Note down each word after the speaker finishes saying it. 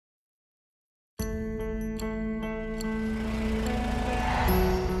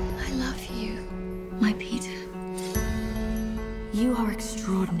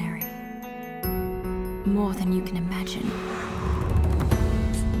you can imagine.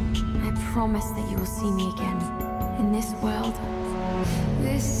 I promise that you will see me again in this world.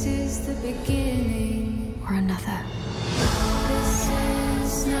 This is the beginning, or another. This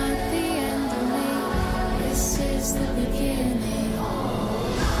is not the end of me. This is the beginning.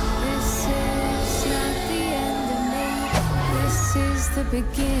 This is not the end of me. This is the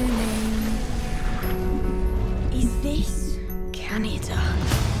beginning. Is this Canada?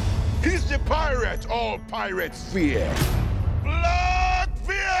 He's the pirate all pirates fear. Blood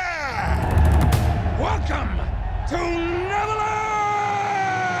fear! Welcome to Neverland!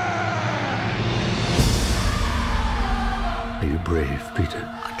 Are you brave, Peter?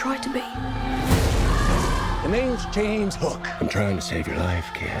 I try to be. The name's James Hook. I'm trying to save your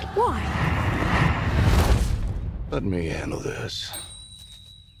life, kid. Why? Let me handle this.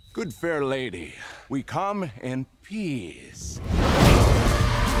 Good fair lady, we come in peace.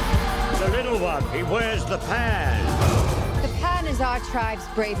 The little one, he wears the pan. The Pan is our tribe's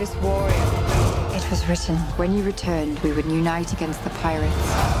bravest warrior. It was written, when you returned, we would unite against the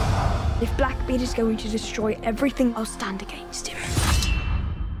pirates. If Blackbeard is going to destroy everything, I'll stand against him.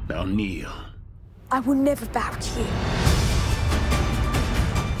 Now kneel. I will never bow to you.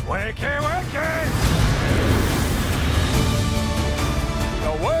 Wakey, wakey!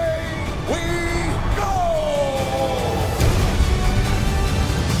 Away we go!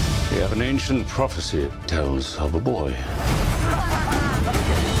 We have an ancient prophecy. It tells of a boy.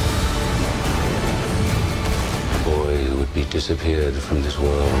 A boy who would be disappeared from this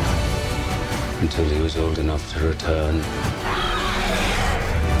world until he was old enough to return.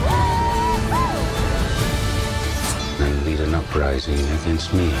 And lead an uprising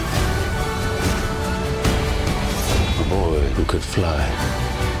against me. A boy who could fly.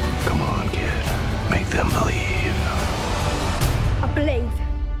 Come on, kid. Make them believe. I believe.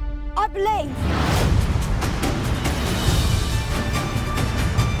 I believe.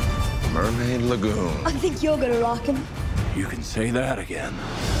 Mermaid Lagoon. I think you're gonna like him. You can say that again.